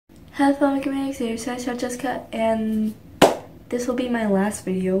Hello, Mechanics here, so Jessica, and this will be my last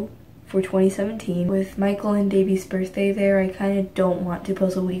video for 2017. With Michael and Davey's birthday there, I kind of don't want to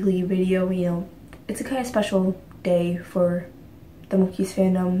post a weekly video, you know. It's a kind of special day for the Monkees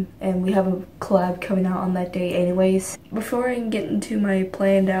fandom, and we have a collab coming out on that day anyways. Before I can get into my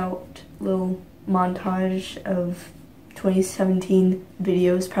planned out little montage of 2017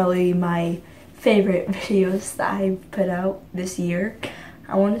 videos, probably my favorite videos that I put out this year,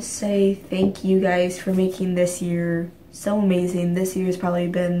 I want to say thank you guys for making this year so amazing. This year has probably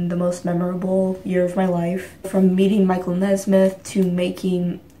been the most memorable year of my life. From meeting Michael Nesmith to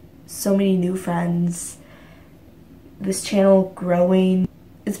making so many new friends, this channel growing.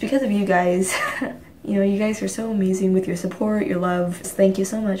 It's because of you guys. You know, you guys are so amazing with your support, your love. Thank you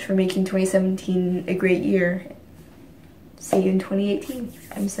so much for making 2017 a great year. See you in 2018.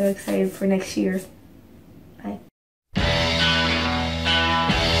 I'm so excited for next year. Bye.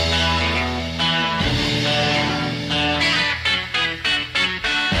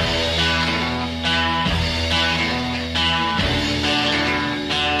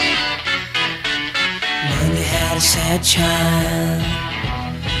 Monday had a sad child,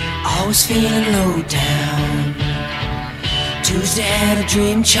 always feeling low down. Tuesday had a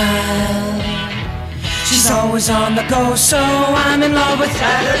dream child, she's always on the go, so I'm in love with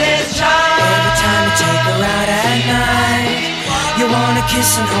Saturday's child. Every time you take her out at night, you wanna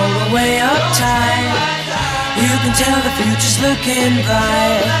kiss and hold her way up tight. You can tell the future's looking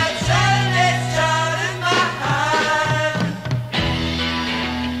bright.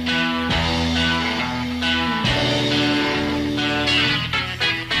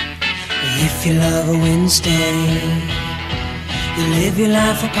 If you love a Wednesday, you live your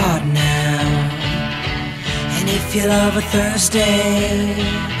life apart now. And if you love a Thursday,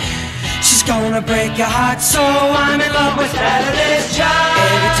 she's gonna break your heart, so I'm in love with Saturday's child.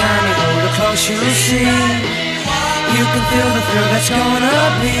 Every time you hold her close, you'll see, you can feel the thrill that's gonna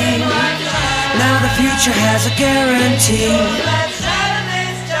be. Now the future has a guarantee.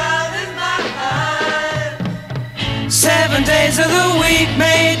 7 days of the week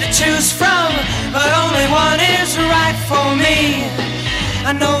made to choose from, but only one is right for me.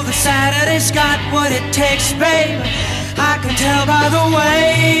 I know that Saturday's got what it takes, babe. I can tell by the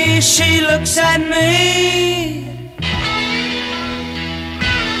way she looks at me.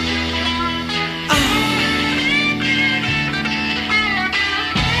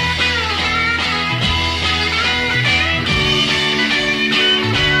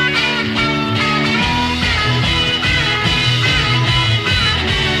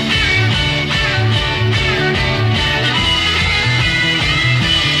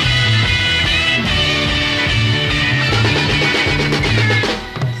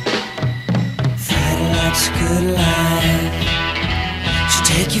 Good life, she'll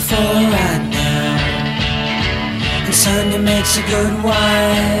take you for a ride now. And Sunday makes a good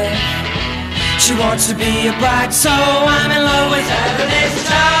wife, she wants to be a bride, so I'm in love with Saturday's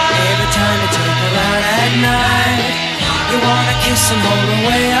child. Every time you take her out at night, you wanna kiss and hold her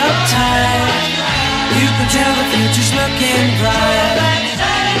way up tight. You can tell the future's looking bright.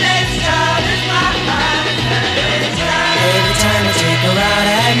 Saturday's child is my life. Every time you take her out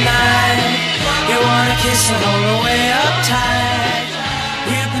at night, you wanna kiss her all the way up tight.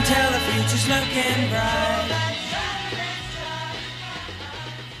 You can tell the future's looking bright.